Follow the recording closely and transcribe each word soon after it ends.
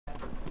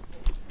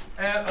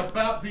at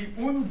about the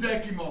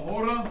undecima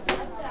hora,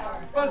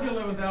 about the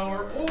 11th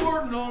hour,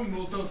 or non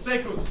multo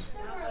secus.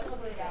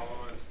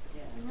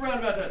 Around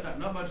about that time,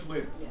 not much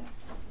later.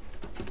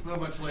 Not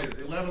much later.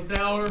 The 11th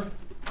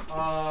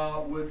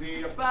hour would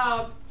be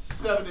about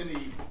 7 in the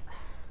evening.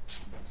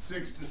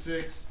 6 to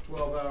 6,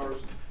 12 hours.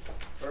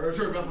 Or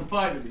sorry, about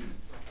 5 in the evening.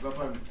 About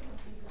 5 in the evening.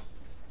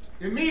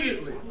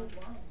 Immediately,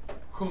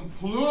 cum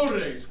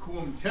plures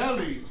cum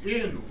telis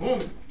in hum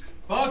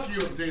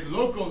facium de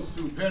loco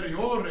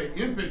superiore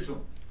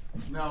impetum.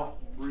 Now,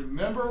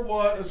 remember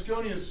what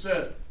Asconius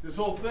said. This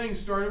whole thing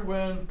started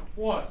when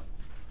what?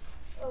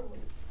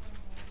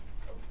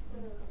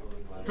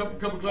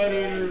 Couple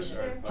gladiators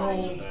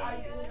told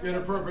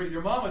inappropriate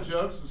your mama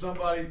jokes, and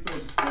somebody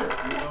throws a spear,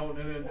 you know,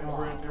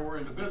 and we're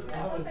into business.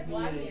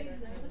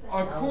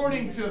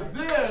 According to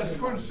this,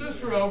 according to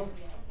Cicero,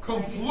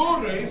 cum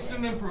plures,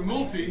 synonym for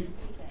multi,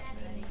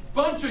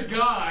 bunch of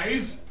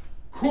guys,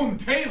 cum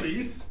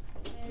telis,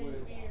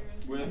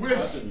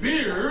 with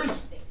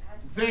spears,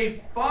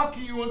 they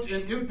faciunt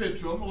in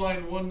impetum,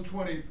 line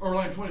 120 or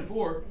line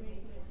 24.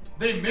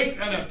 They make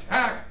an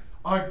attack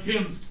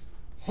against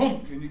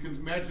Hunk, and you can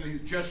imagine he's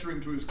gesturing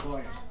to his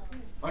client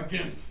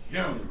against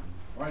him.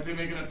 Right? They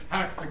make an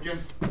attack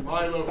against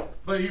Milo,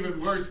 but even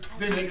worse,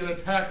 they make an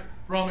attack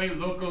from a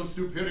loco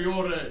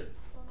superiore.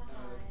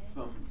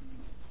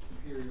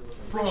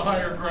 From a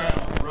higher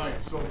ground,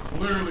 right? So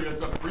clearly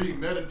it's a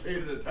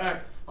premeditated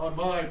attack on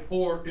my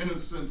poor,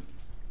 innocent,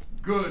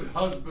 good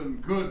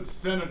husband, good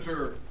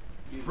senator,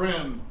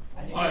 friend.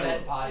 I think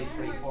that body's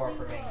pretty poor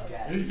for being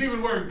dead. And he's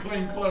even wearing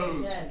clean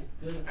clothes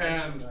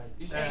and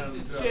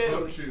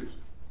boat shoes.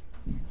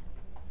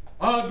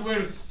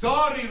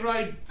 Adversari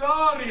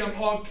raidarium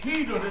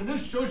archidon, and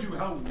this shows you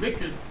how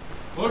wicked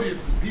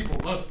Claudius's people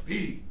must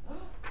be.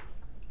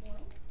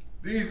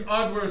 These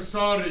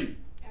adversaries,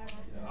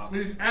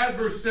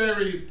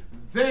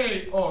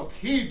 they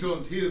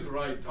archidunt his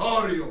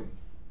raidarium.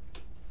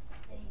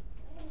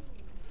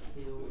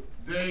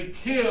 They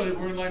kill,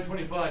 we're in line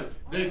 25,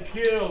 they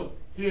kill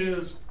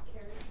his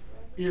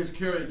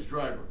carriage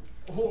driver.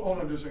 Hold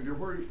on just a second.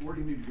 Where do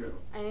you need to go?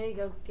 I need to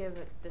go give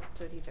this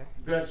to a teacher.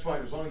 That's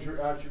fine. As long as you're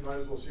out, you might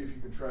as well see if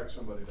you can track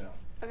somebody down.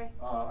 Okay.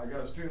 I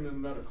got a student in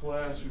another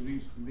class who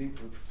needs to meet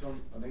with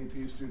an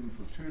AP student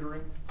for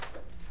tutoring.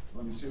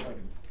 Let me see if I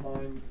can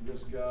find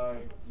this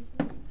guy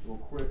real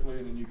quickly,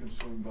 and then you can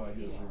swing by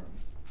his room.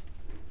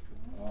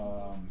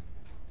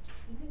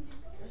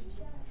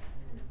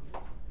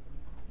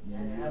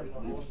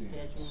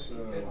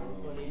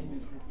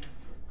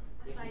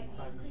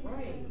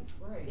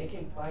 You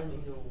can find me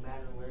no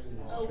matter where you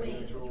are. Oh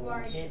wait, you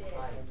already can't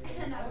find me.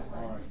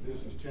 Alright,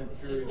 this is 10th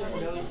System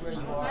period. knows where you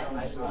are. I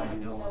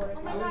know.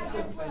 Oh my God,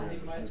 just I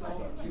take myself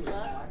to 271.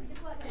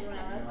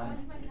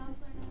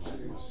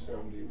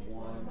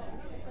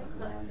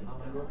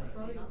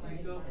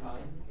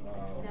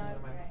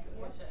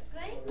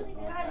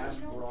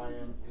 Ask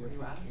Brian if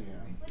he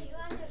can.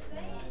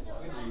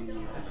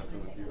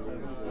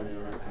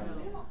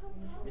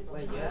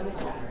 Wait, you have it,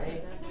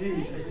 right?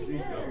 Jesus.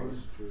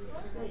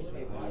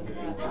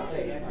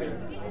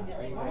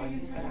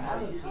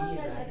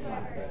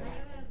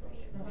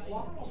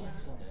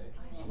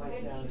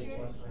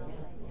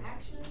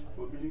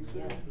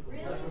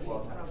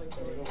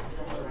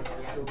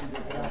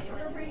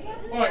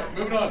 All right,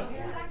 moving on.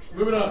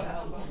 Moving on.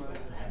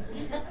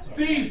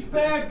 These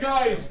bad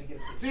guys,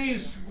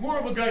 these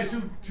horrible guys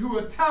who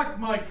attack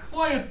my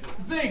client,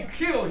 they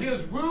kill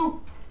his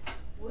who?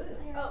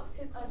 Oh,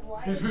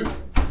 His who?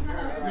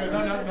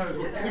 Yeah, not his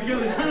who. They kill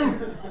his who?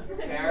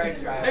 Carriage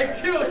driver. They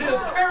kill his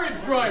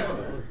carriage driver.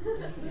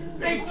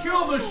 They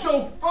kill the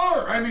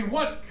chauffeur. I mean,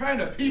 what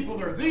kind of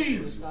people are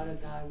these?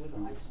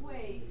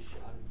 wait.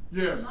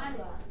 Yes.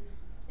 Milo.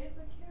 If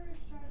a carriage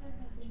driver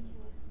had been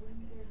killed,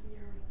 wouldn't there be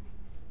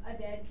a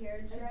dead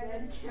carriage driver? A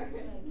dead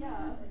carriage,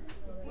 yeah.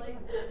 Like,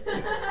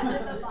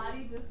 the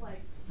body just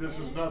like. This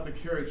is not the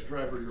carriage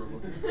driver you're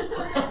looking for.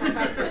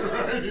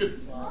 Right?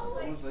 It's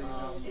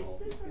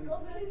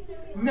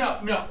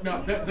no.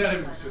 That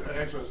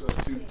actually was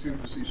too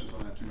facetious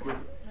on that too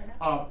quickly.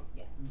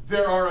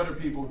 There are other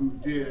people who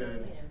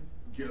did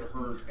get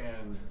hurt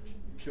and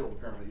killed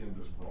apparently in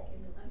this brawl.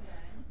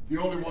 The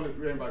only one that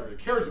anybody really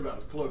cares about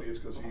is Claudius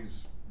because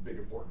he's a big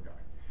important guy.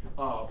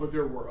 But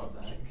there were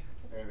others,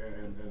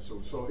 and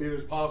so it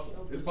is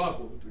possible. It's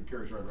possible that the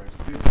carriage driver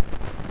actually did.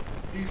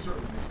 He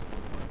certainly makes it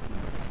look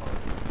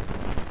like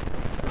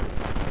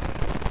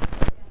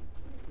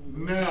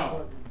he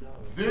Now,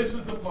 this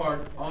is the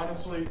part,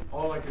 honestly,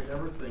 all I could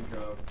ever think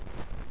of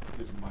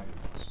is Mighty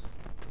Mouse.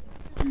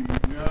 Do you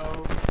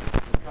know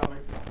the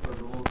comic, or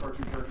the little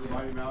cartoon character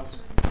Mighty Mouse?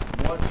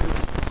 What's his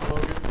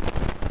slogan?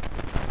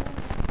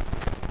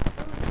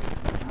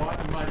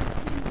 Mighty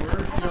Mouse. He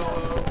wears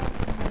yellow.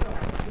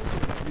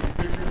 You can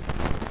picture?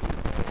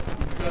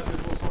 He's got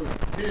this little slogan.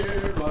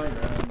 Here I am,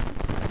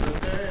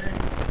 today.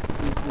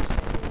 He's this.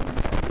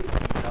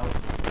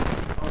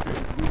 Okay,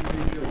 we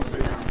need to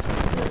say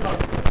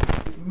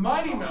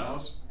Mighty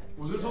Mouse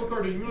was this little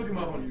cartoon. You can look him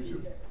up on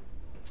YouTube.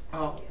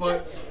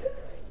 But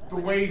the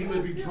way he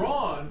would be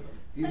drawn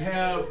He'd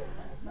have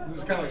this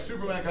is kind of like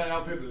Superman kind of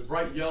outfit, it was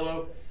bright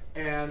yellow,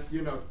 and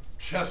you know,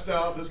 chest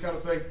out, this kind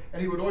of thing.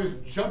 And he would always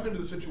jump into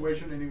the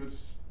situation, and he would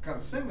kind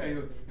of sing that. He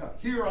would,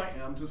 "Here I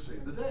am to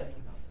save the day."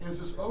 And it's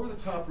this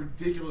over-the-top,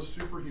 ridiculous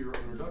superhero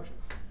introduction.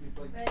 He's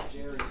like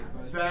Jerry.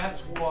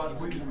 That's what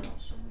Weasel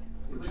is.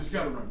 We just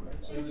gotta remember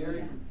that. So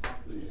Jerry.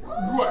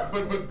 Right,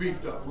 but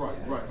beefed up, right,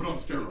 but on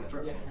steroids,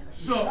 right?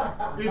 So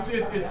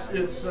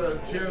it's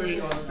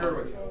Jerry on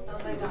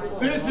steroids.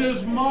 This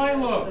is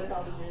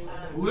Milo.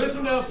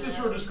 Listen to how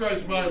Cicero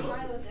describes Milo.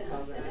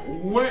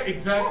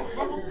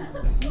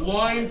 Exactly.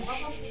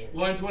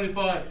 Line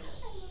 25.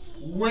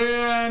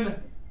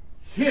 When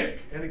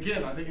Hick, and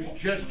again I think he's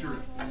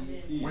gesturing,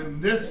 when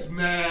this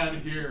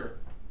man here,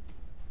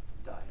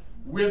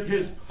 with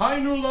his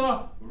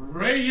painula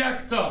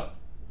rejecta,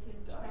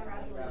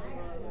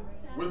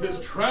 with his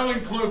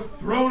traveling cloak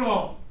thrown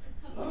off.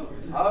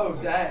 Oh,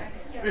 that.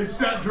 It's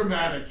that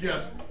dramatic,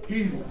 yes.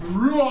 He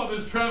threw off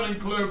his traveling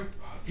cloak.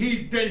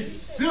 He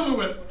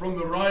desilhouette from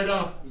the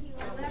rider.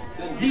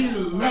 He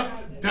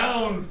leapt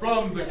down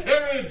from the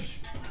carriage.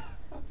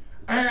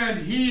 And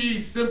he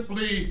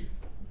simply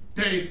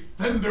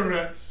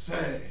defenderet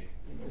se.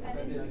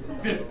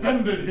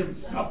 Defended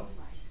himself.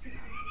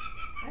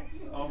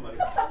 Oh my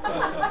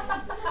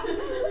God.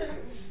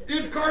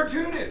 It's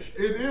cartoonish.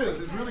 It is.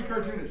 It's really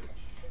cartoonish.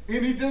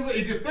 And he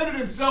defended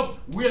himself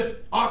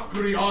with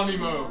acri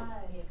animo.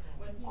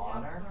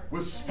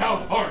 With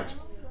stout heart.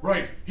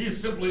 Right.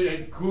 He's simply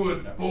a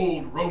good,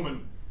 bold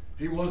Roman.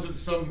 He wasn't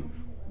some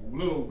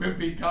little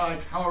wimpy guy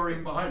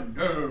cowering behind.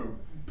 No.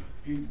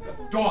 He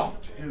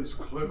doffed his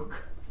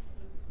cloak.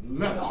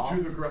 Leapt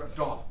to the ground.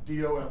 Doff.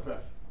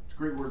 D-O-F-F. It's a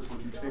great word for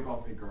to take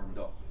off a garment.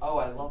 Oh,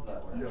 I love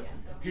that word. Yes.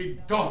 He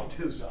doffed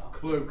his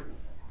cloak,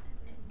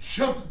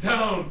 jumped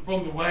down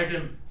from the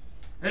wagon,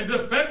 and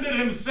defended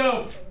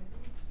himself.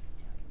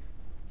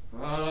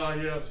 Ah,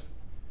 yes.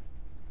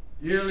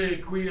 Ille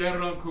qui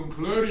eram cum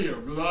Claudio,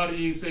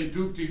 gladiis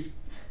eductis,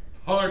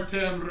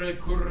 partem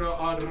recurra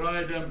ad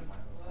raidem,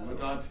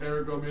 ut ad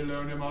tergo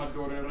milonem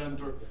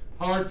adorerentur,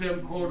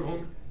 partem quod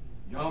hunc,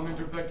 iam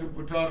interfectum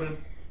putarent,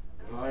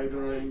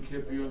 caedere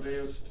incipiunt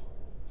est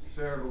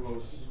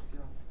servos.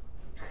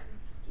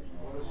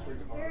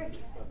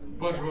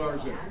 Bunch of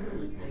others in.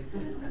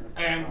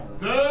 And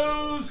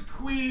those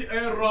qui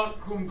erat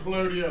cum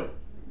Claudio,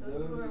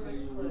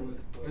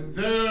 and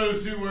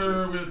those who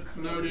were with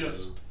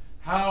Claudius,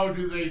 how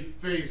do they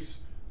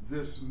face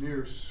this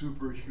near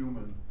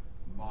superhuman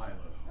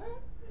Milo?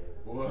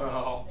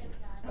 Well,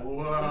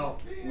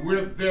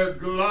 with their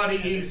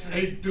gladiis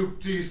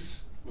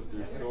eductis,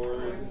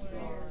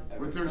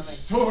 with their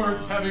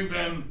swords having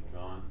been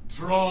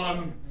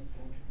drawn,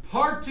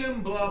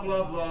 partim blah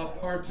blah blah,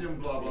 partim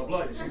blah blah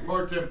blah. You see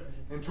partim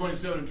in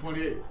 27 and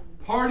 28.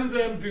 Part of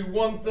them do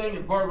one thing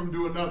and part of them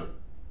do another.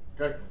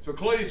 Okay, so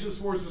Claudius'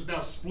 forces now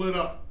split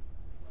up.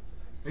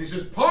 And he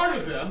says part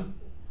of them,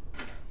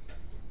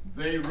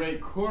 they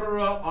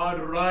recurra ad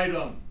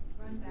raidem.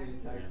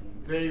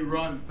 They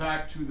run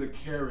back to the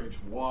carriage.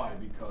 Why?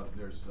 Because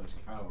they're such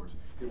cowards.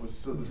 It was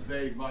so that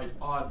they might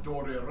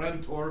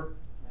adorerentur,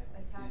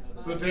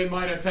 so that they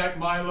might attack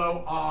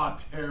Milo a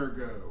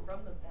tergo,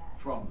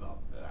 from the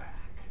back.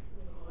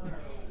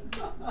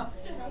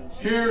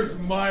 Here's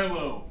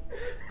Milo,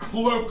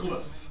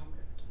 cloakless,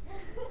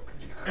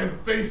 and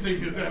facing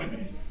his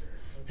enemies.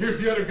 Here's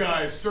the other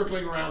guys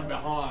circling around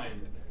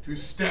behind to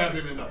stab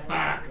him in the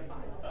back.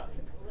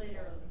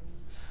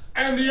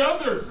 And the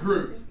other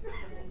group,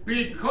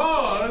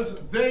 because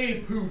they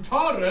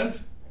putarent,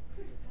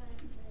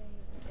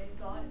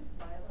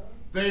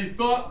 they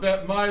thought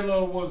that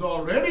Milo was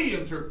already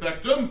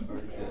interfectum,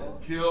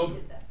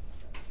 killed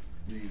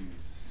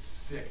these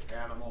sick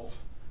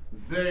animals.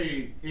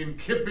 They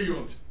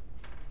incipiunt.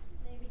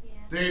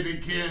 They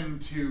begin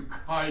to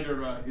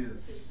caedere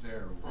his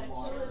cervix.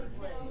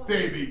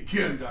 They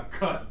begin to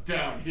cut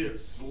down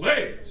his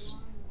slaves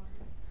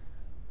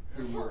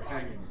who were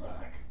hanging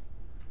back.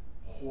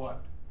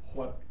 What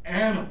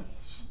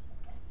animals?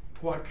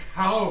 What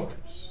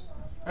cowards?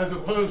 As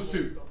opposed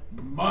to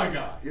my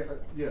guy. Yeah,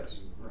 yes,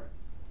 right.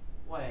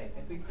 Wait,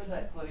 if we said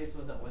that Claudius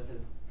wasn't with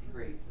his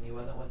Greeks and he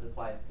wasn't with his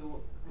wife,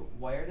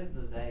 where does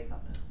the they come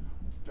in?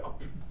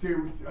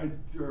 They're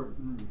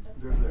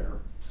there.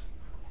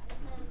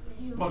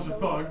 It's a bunch of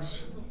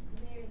thugs.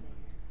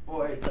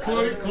 Boy,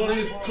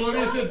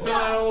 Claudius had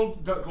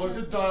dialed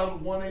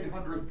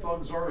 1-800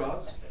 thugs are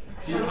us.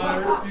 He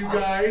hired a few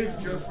guys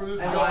just for this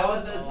and job. why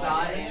was this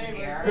not in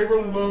here? They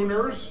were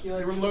loners.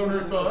 They were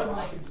loner thugs.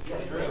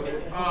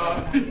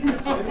 I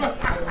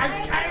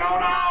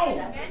don't know.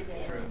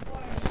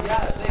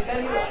 Yeah, they said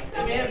he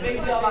made a big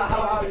deal about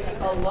how he was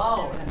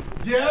alone.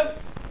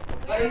 Yes,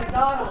 But he's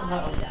not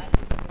alone.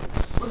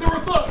 but they were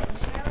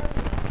thugs.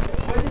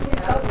 When did these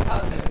thugs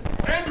come in?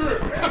 Andrew,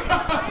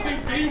 they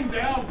beamed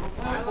down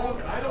from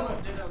Vulcan. I don't know.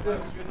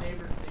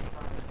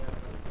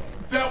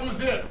 That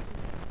was it.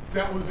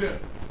 That was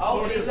it. Oh,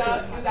 Claudius he's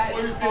at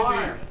Claudius his did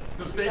farm.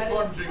 the State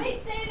Farm jingle.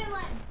 Wait, say it in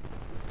Latin.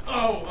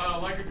 Oh,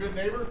 like a good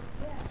neighbor?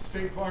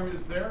 State Farm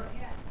is there?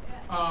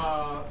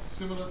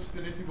 Similis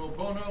finitivo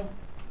bono,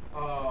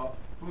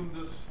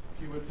 fundus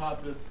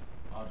civitatis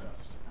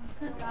adest.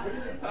 Where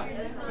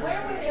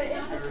was the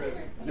emphasis?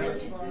 Yes.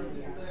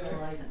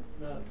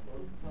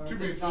 Like Too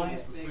many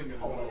syllables to sing in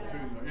a little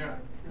tune, though. Yeah.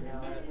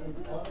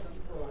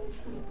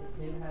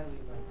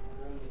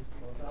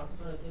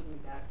 Sort of took me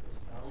back to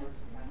Star Wars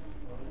and back to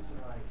Clones,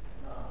 like,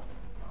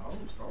 Oh,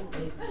 Star Wars.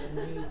 it's the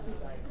new,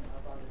 like,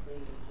 up on the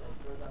thing,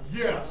 like,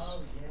 Yes.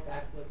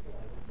 backflips,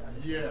 like,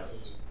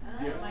 Yes.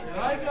 Yes. And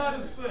I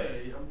gotta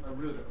say, I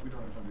really don't, we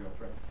don't have time to be off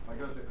track. I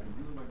gotta say, I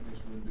really like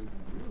Mace Windu, and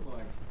I really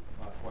like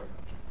Qui-Gon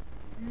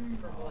Jinn.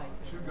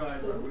 Two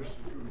guys I wish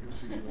we could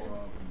see more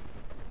of.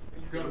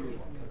 And gotta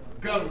move on.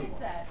 Gotta move on.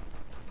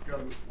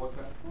 Gotta move. What's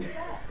that?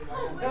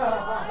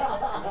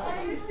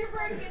 Mr.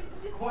 Perkins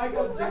just.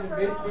 Qui-Gon Jinn and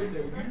Mace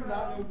Windu. You do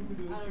not know who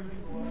those two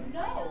people are?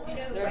 No. You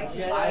know They're right?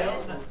 Jedi. I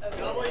don't know.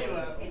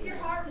 WF. It's your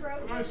heart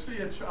broken. When I see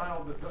a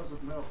child that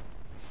doesn't know,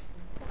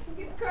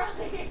 He's crying.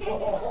 it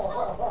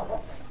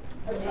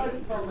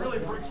really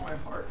breaks my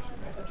heart.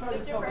 I tried to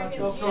Mr. tell Perkins,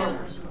 myself Star that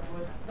Wars.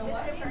 was- The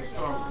what?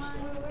 Star Wars.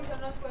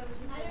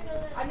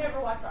 I've never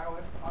watched Star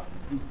Wars.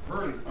 You've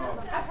heard of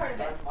I've heard of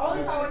it.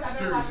 Only Star Wars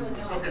I've ever watched was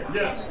series. Okay,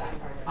 yes.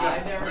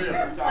 I've never seen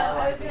Yeah. Star I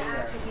Wars was gonna either.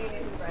 ask you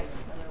who Bryson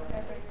Tiller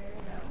was.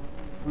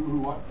 Who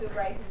what? Who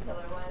Bryson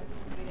Tiller was,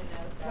 since we didn't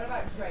know. What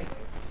about Drake?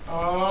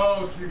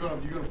 Oh, so you're gonna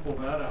pull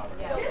that out.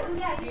 Yeah.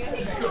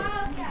 Just go.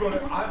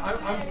 I'm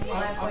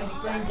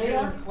thinking. They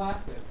are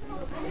classics.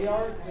 They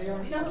are You know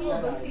who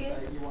Jedi's Lucy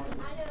is? that you want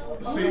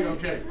to- See,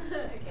 okay.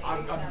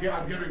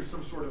 I'm getting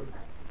some sort of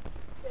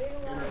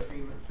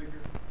entertainment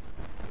figure.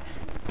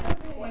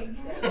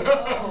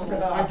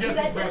 I'm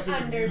guessing That's perhaps an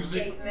in the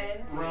music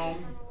understatement.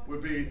 realm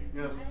would be,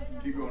 yes,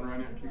 keep going right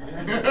now, keep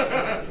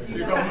going.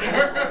 Keep going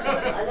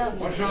there.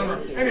 What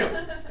genre?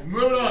 Anyhow,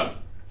 moving on.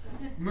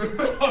 Moving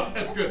on,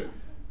 that's good.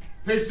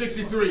 Page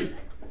 63.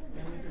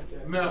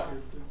 Now,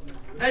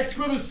 ex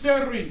quibus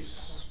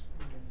servis,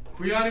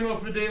 qui animo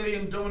fideli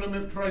in dominum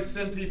et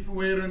praesenti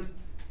fuerent.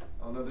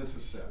 Oh no, this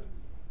is sad.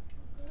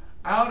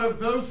 Out of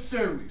those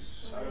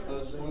servis Out of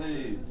those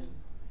sleeves.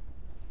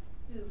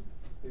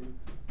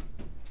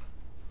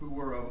 who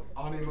were of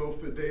animo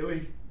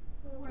fideli,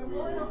 We're Who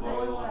loyal.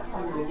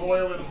 who were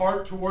loyal at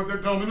heart toward their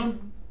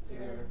dominum,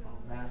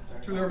 Master.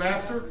 to their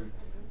master,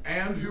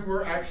 and who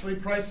were actually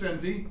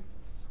praesenti,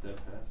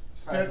 Steadfast.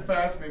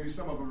 steadfast. Maybe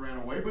some of them ran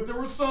away, but there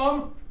were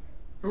some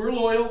who were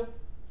loyal,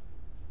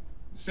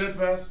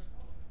 steadfast.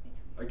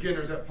 Again,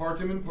 there's that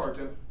partem and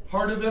partem.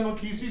 Part of them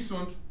ocisi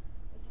sunt.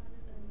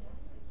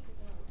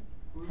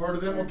 Part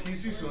of them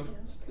ocisi sunt.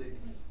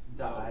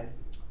 Died.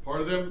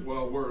 Part of them,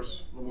 well,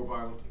 worse, a little more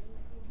violent.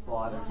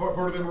 Slaughtered. Part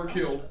of them were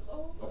killed.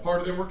 A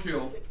part of them were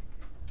killed.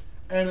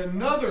 And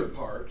another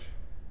part,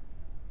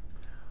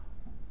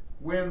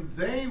 when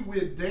they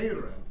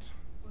viderunt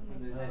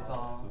They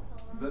saw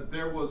that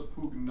there was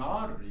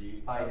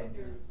pugnari, fighting.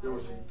 there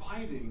was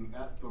fighting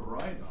at the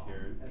Rhydal,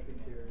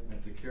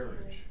 at the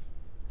carriage,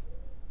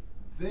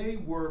 they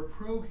were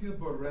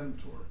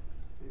prohiberentur.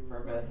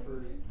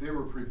 Forbidden. They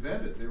were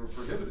prevented, they were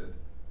prohibited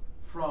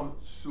from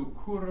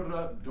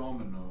succurra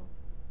domino,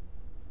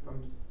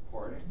 From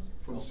supporting.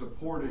 from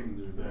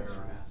supporting their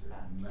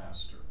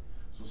master.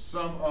 So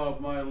some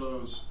of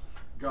Milo's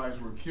guys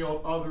were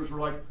killed, others were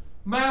like,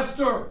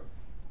 "Master,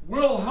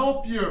 we'll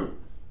help you."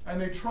 And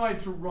they tried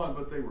to run,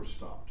 but they were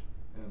stopped.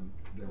 And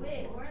they were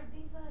Wait, blocked. weren't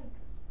these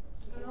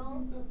like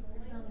girls or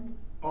something?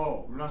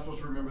 Oh, we're not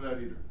supposed to remember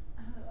that either.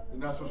 You're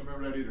not supposed to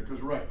remember that either,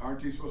 because right, aren't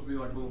these supposed to be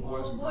like little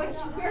boys and girls?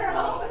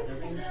 Girls.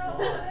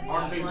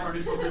 Aren't these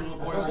supposed to be little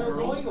boys and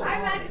girls? I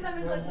imagine them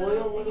as like Loyal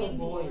little little singing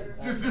boys.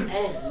 boys. Just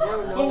Hey, you never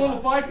the know. little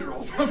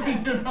 5-year-olds. I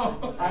mean, you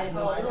know. I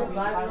know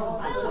 5-year-olds.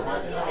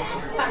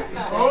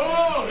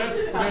 Oh,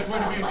 that's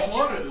when they're being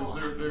slaughtered. Is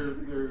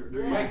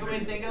they're Like when we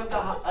think of the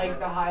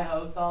the Hi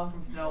Ho song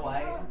from Snow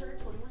White,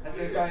 that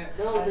they're trying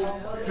to. No,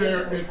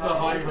 they. It's the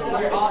high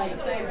We're ho. off to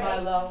save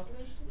Milo.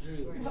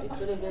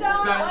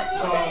 Stop! That- What you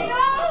say? No!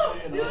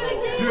 Do it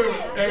again! Do it,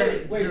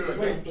 Eric, Wait, do it.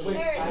 wait,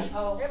 Hi wait.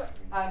 Ho,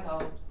 Hi Ho.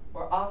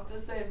 We're off to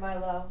save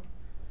Milo.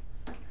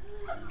 It's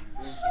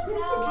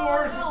the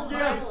Doors,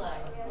 yes.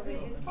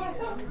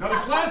 Now the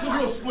class is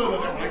real split on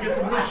that one. I get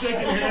some real shaking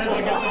hands.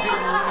 I get some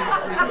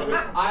people really.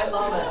 I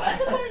love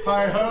it.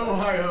 Hi ho,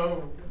 hi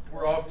ho.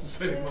 We're off to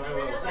save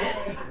Milo.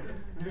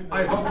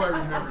 I hope I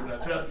remember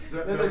that. That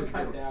Then was they're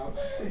cut good. down.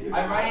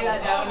 I'm writing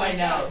that down in my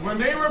notes. When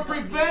they were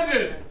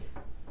prevented.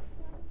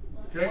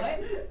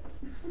 Okay?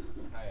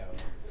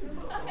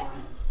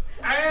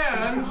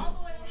 And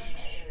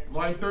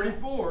line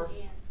 34,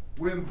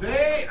 when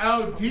they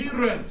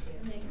audirent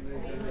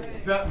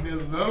that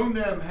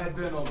Milonem had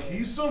been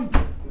ohisum,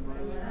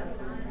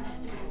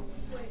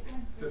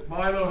 that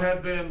Milo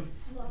had been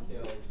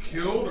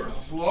killed or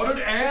slaughtered,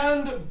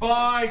 and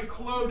by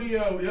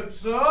Clodio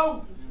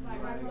ipso,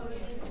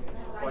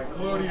 by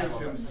Clodius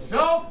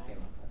himself,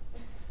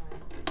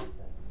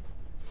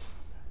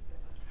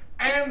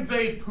 and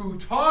they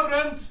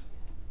putarent,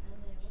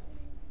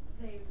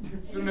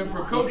 synonym for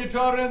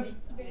cogitarent,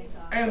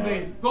 and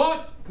they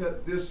thought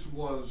that this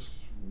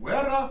was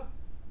vera,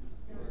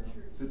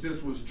 that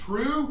this was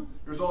true.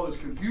 There's all this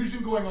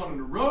confusion going on in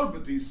the road,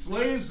 but these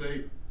slaves,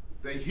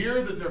 they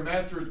hear that their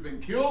master has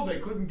been killed. They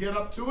couldn't get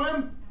up to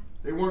him.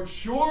 They weren't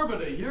sure, but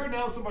they hear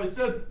now somebody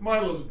said,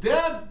 Milo's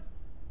dead.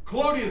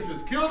 Clodius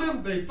has killed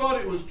him. They thought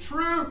it was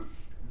true.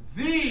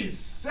 These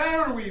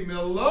Servi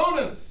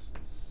Milonis,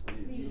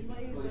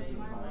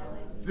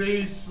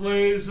 these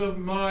slaves of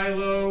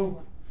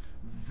Milo,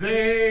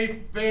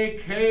 they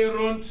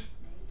fecerunt,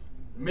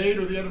 made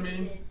or the other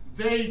meaning,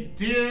 they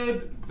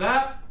did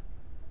that.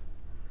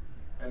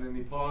 And then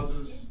he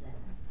pauses.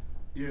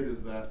 It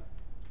is that.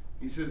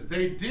 He says,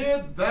 they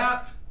did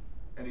that,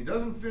 and he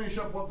doesn't finish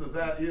up what the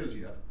that is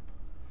yet.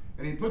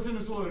 And he puts in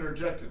this little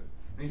interjective.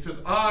 And he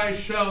says, I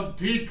shall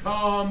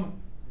decom,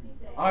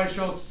 I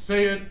shall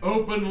say it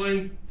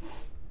openly,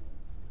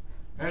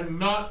 and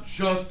not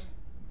just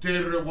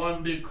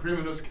derivandi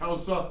criminis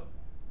causa,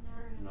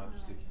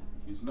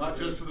 not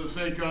just for the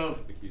sake of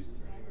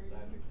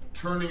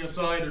turning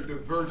aside or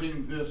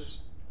diverting this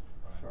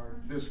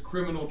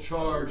criminal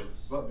charge,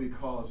 but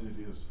because it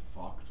is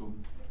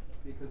factum.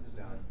 Because it's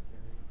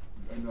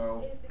necessary.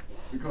 No,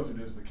 because it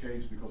is the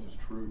case, because it's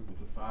true,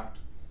 it's a fact.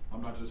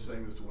 I'm not just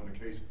saying this to win a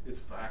case, it's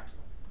fact.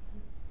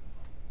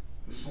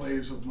 The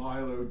slaves of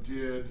Milo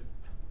did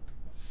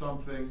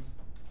something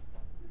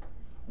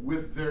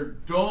with their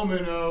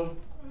domino,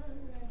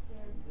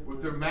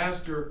 with their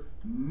master,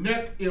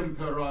 nec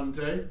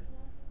imperante,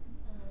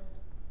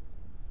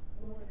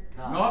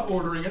 not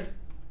ordering it,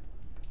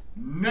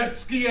 nec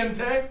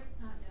sciente,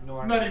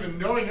 not even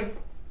knowing it,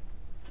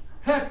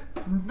 heck,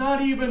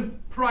 not even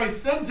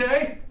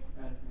praesente,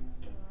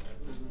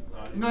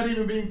 not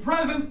even being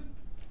present.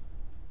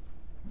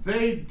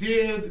 They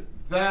did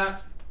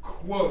that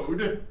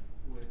quod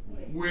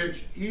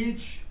which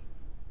each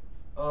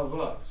of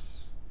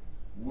us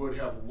would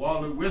have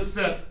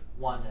waluisset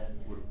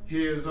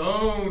his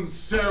own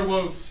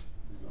servos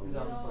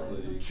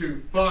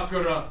to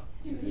facere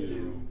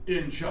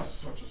in just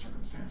such a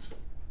circumstance.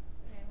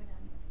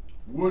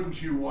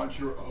 Wouldn't you want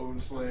your own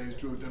slaves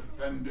to have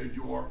defended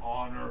your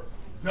honor?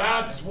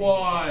 That's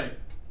why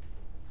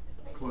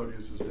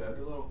Clodius is dead.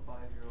 Your little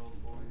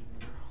 5-year-old boys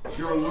and girls.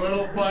 Your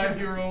little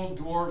 5-year-old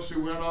dwarfs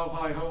who went off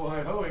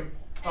hi-ho-hoing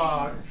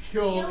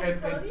killed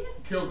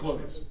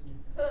Clodius.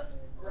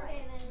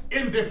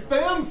 In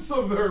defense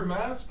of their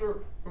master,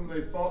 whom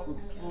they thought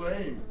was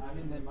slain. I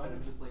mean, they might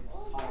have just like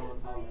piled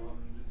on top of them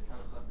and just kind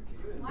of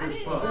suffocated. Why It's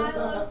didn't possible.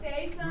 Milo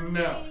say something?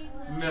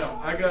 No,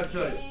 I gotta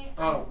tell you,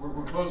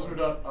 we're closing it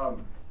up.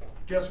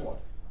 Guess what?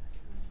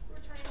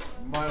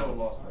 Milo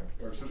lost that,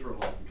 or Cicero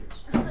lost the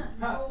case.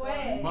 No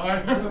way.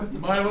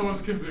 Milo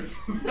was convicted.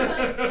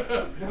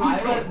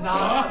 I was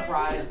not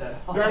surprised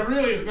at all. That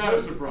really is not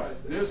a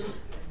surprise. This is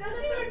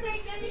Doesn't even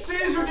take any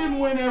Caesar didn't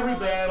win every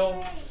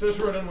battle.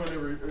 Cicero didn't win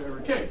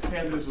every case,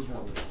 and this is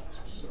one of the cases.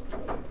 So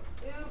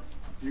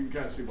Oops. you can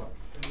kind of see why.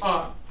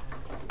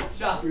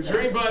 Justice. Is there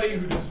anybody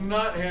who does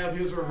not have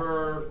his or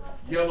her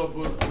yellow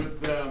book with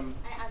them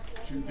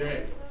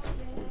today?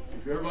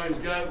 If everybody's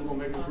got it, we'll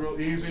make this real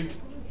easy.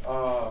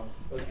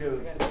 Let's get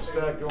a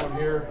stack going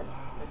here.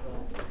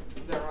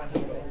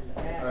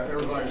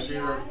 Everybody's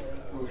here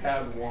who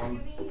had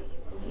one.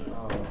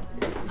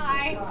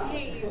 I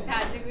hate you,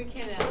 Patrick. We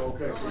cannot.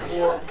 Okay,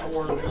 so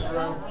four in this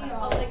row. I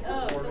was like,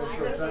 oh, Four so in we this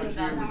row, just thank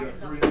you. We got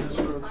 3 in this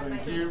row,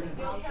 thank you.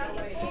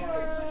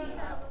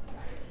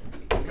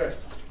 Okay.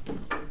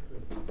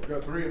 We've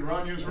got 3 in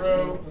Ranya's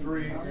row,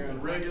 3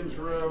 in Reagan's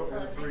row,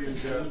 and 3 in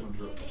Jasmine's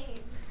row.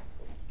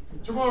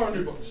 Tomorrow,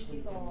 new books.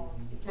 All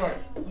right,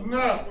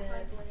 now.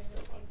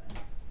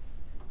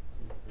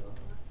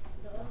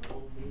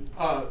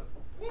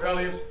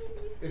 Elliot,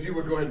 if you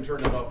would go ahead and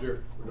turn that off,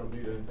 dear. We don't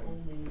need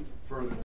anything.